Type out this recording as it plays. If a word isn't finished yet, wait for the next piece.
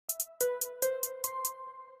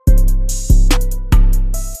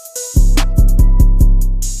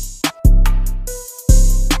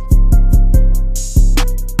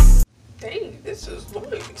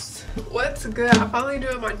What's good? I'm finally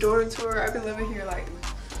doing my dorm tour. I've been living here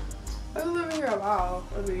a while.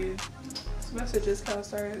 I mean, semester just kind of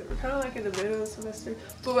started. We're kind of like in the middle of the semester,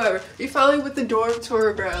 but whatever. We finally with the dorm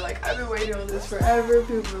tour, bro. Like, I've been waiting on this forever.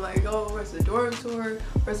 People are like, oh, where's the dorm tour?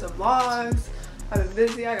 Where's the vlogs? I've been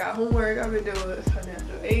busy. I got homework. I've been dealing with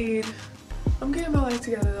financial aid. I'm getting my life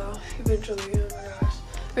together though, eventually. Oh my gosh.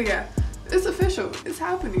 But yeah, it's official. It's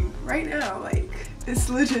happening right now. Like, it's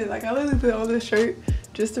legit. Like, I literally put on this shirt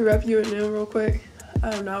just to rep UNM real quick.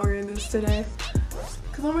 I'm not wearing this today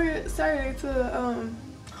because I'm wearing it Saturday to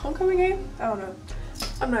homecoming game. I don't know.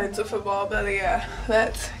 I'm not into football, but yeah,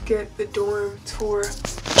 let's get the dorm tour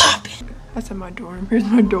popping. That's at my dorm. Here's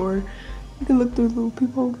my door. You can look through the little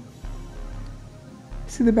peephole.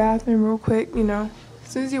 See the bathroom real quick, you know.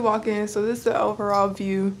 As soon as you walk in, so this is the overall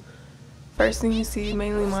view. First thing you see,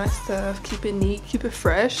 mainly my stuff. Keep it neat, keep it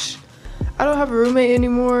fresh. I don't have a roommate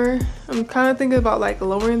anymore. I'm kind of thinking about like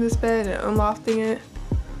lowering this bed and unlofting it.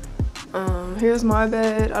 Here's my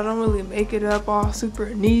bed. I don't really make it up all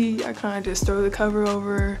super neat. I kind of just throw the cover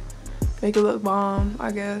over, make it look bomb,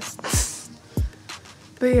 I guess.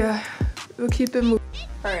 But yeah, we'll keep it moving.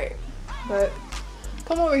 Alright, but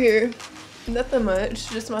come over here. Nothing much,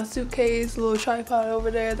 just my suitcase, little tripod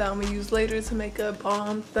over there that I'm gonna use later to make a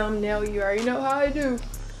bomb thumbnail. You already know how I do.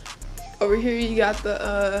 Over here you got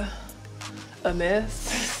the a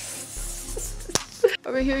mess.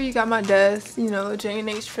 Over here you got my desk, you know,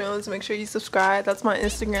 J&H Films. Make sure you subscribe. That's my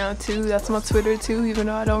Instagram too. That's my Twitter too, even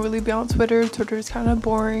though I don't really be on Twitter. Twitter is kind of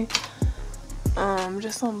boring.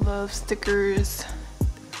 Just some love stickers.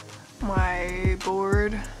 My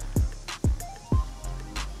board.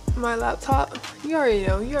 My laptop. You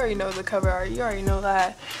already know the cover art. You already know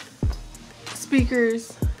that.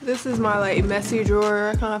 Speakers. This is my like messy drawer.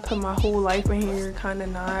 I kind of put my whole life in here, kind of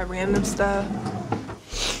not random stuff.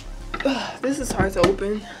 This is hard to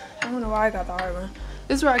open. I don't know why I got the hard one.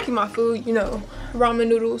 This is where I keep my food, you know, ramen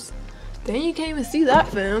noodles. Then you can't even see that,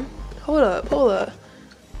 fam. Hold up.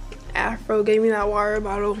 Afro gave me that water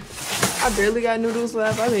bottle. I barely got noodles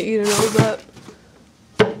left. I've been eating those up.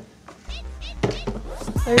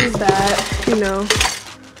 There's that, you know,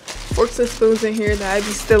 forks and spoons in here that I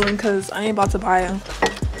be stealing because I ain't about to buy them.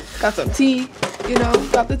 Got some tea, you know,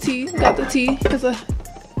 got the tea because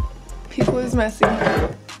people is messy.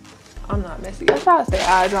 I'm not messy. I try to stay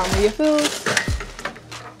eye drama, you feel?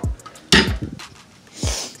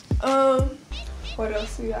 What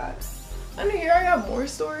else we got? Under here I got more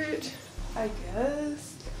storage, I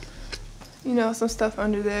guess. You know, some stuff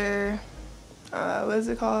under there. What is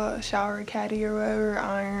it called? A shower caddy or whatever.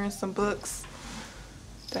 Irons, some books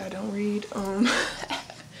that I don't read.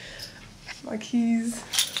 My keys.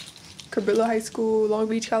 Cabrillo High School, Long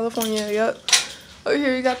Beach, California. Yep. Over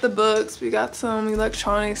here you got the books. We got some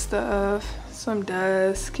electronic stuff, some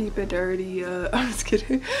dust, keep it dirty. I'm just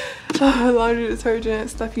kidding. Laundry detergent,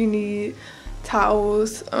 stuff you need,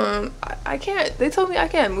 towels. I can't. They told me I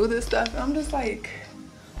can't move this stuff. I'm just like,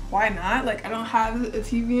 why not? Like, I don't have a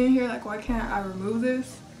TV in here. Like, why can't I remove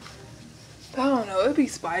this? I don't know. It'd be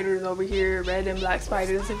spiders over here, red and black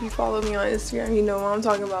spiders. If you follow me on Instagram, you know what I'm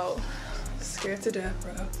talking about. Scared to death,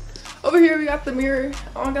 bro. Over here we got the mirror.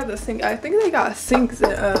 I don't got the sink. I think they got sinks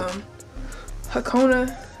at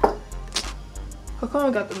Hakona.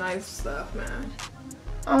 Hakona got the nice stuff, man.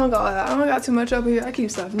 I don't got too much over here. I keep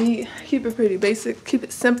stuff neat. Keep it pretty basic. Keep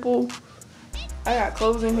it simple. I got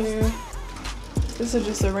clothes in here. This is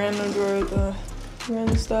just a random drawer, the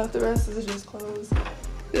random stuff. The rest is just clothes.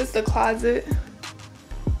 This is the closet.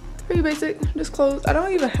 Pretty basic, just clothes. I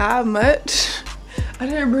don't even have much. I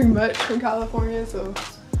didn't bring much from California, so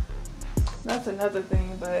that's another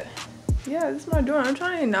thing. But yeah, this is my dorm. I'm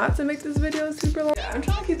trying not to make this video super long. Yeah, I'm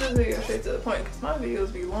trying to keep this video straight to the point because my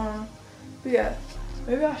videos be long. But yeah,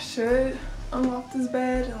 maybe I should unlock this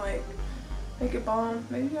bed and like make it bomb.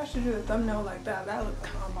 Maybe I should do a thumbnail like that. That looks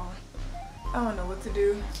kind of bomb. I don't know what to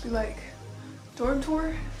do. Be like, dorm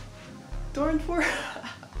tour? Dorm tour?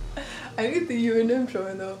 I need the UNM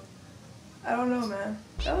showing though. I don't know, man.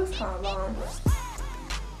 That looks kind of bomb.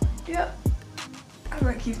 Yep. I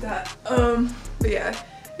might keep that. But yeah,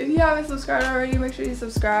 if you haven't subscribed already, make sure you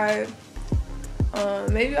subscribe.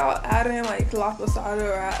 Maybe I'll add in like La Posada,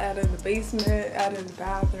 or I'll add in the basement, add in the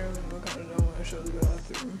bathroom. I kind of don't want to show the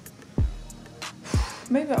bathroom.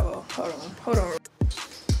 Maybe I will. Hold on.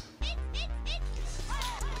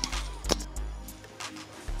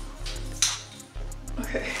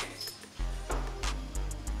 Okay.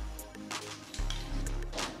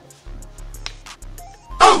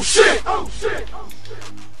 Oh shit! Oh shit! Oh shit!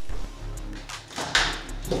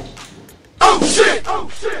 Oh shit! Oh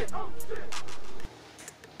shit! Oh shit!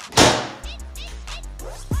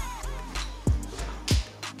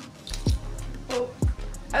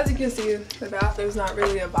 as you can see, the bathroom's not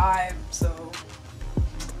really a vibe, so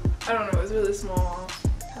I don't know, it's really small.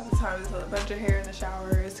 Half the time there's a bunch of hair in the shower,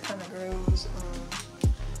 it's kind of gross.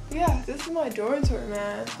 Yeah, this is my dorm tour,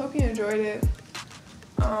 man. Hope you enjoyed it.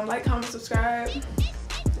 Like, comment, subscribe.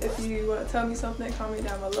 If you want to tell me something, comment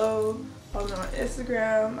down below. Follow me on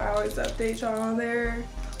Instagram. I always update y'all on there.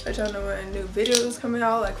 Let y'all know when a new video is coming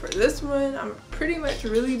out. Like for this one, I'm pretty much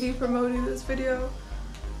really be promoting this video.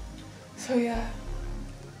 So yeah,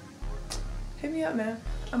 hit me up, man.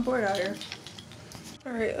 I'm bored out here.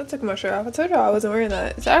 All right, let's take my shirt off. I told y'all I wasn't wearing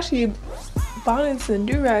that. It's actually bonnets and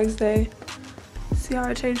do-rags day. See how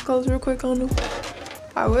I change clothes real quick on them?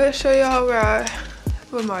 I will show y'all where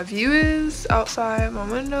my view is outside my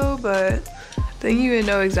window, but then you would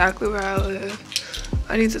know exactly where I live.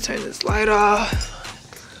 I need to turn this light off.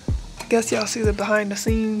 I guess y'all see the behind the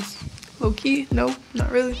scenes. Low key? No,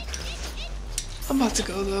 not really. I'm about to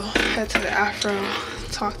go though. Head to the Afro,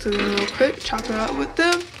 talk to them real quick, chop it up with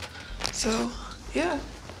them. So yeah,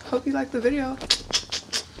 hope you liked the video.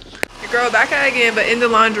 Your girl back at it again, but in the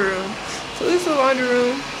laundry room. So this is the laundry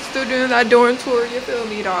room. Still doing that dorm tour. You feel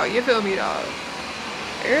me, dog? You feel me, dog?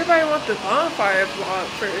 Everybody wants the bonfire vlog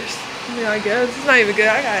first. I mean, I guess it's not even good.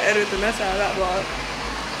 I gotta edit the mess out of that vlog.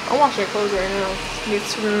 I'm washing clothes right now.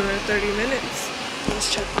 Needs to run in 30 minutes.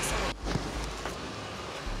 Let's check this out.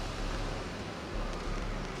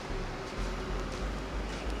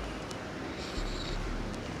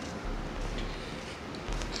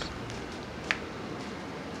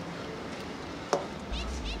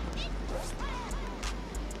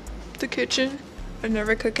 The kitchen. I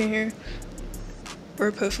never cook in here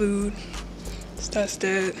or put food. That's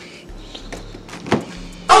dead.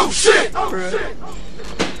 Oh shit! Bruh.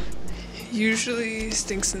 Usually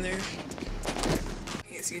stinks in there.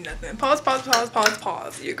 Can't see nothing. Pause, pause, pause, pause,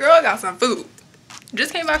 pause. Your girl got some food.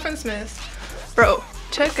 Just came back from Smith's. Bro,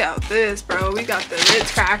 check out this, bro. We got the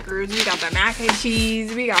Ritz crackers. We got the mac and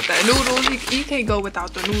cheese. We got the noodles. You can't go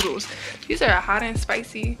without the noodles. These are hot and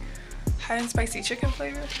spicy chicken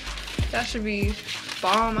flavor. That should be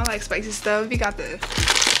bomb. I like spicy stuff. We got the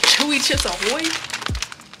chewy chips ahoy.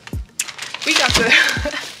 We got the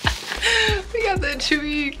we got the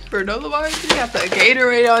chewy granola bars. We got the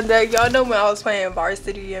Gatorade on deck. Y'all know when I was playing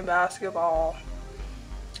varsity and basketball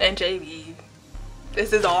and JV.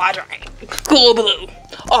 This is all I drink. Cool Blue.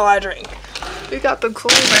 All I drink. We got the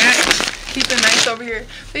Cool Ranch. Keep it nice over here.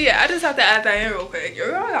 But yeah, I just have to add that in real quick. Yo,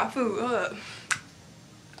 I got food. Hold up.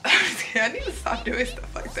 I need to stop doing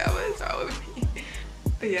stuff like that. What is wrong with me?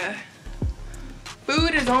 But yeah,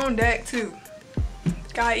 food is on deck too.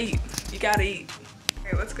 Gotta eat. You gotta eat.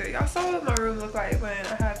 Okay, what's good? Y'all saw what my room looked like when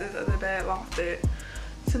I had this other bed lofted.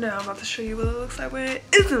 So now I'm about to show you what it looks like when it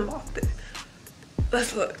isn't lofted.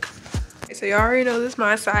 Let's look. Okay, so y'all already know this is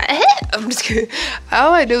my side. I'm just kidding.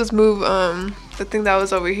 All I do is move the thing that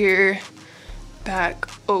was over here back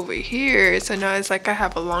over here. So now it's like I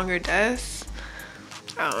have a longer desk.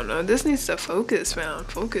 I don't know, this needs to focus, man.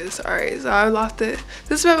 Focus. All right, so I lofted.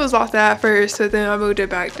 This bed was lofted at first, so then I moved it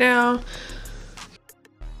back down.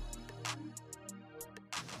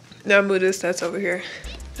 Now I moved this that's over here.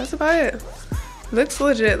 That's about it. Looks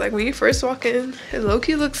legit. Like when you first walk in, it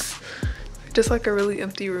low-key looks just like a really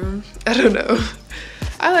empty room. I don't know.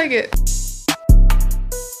 I like it.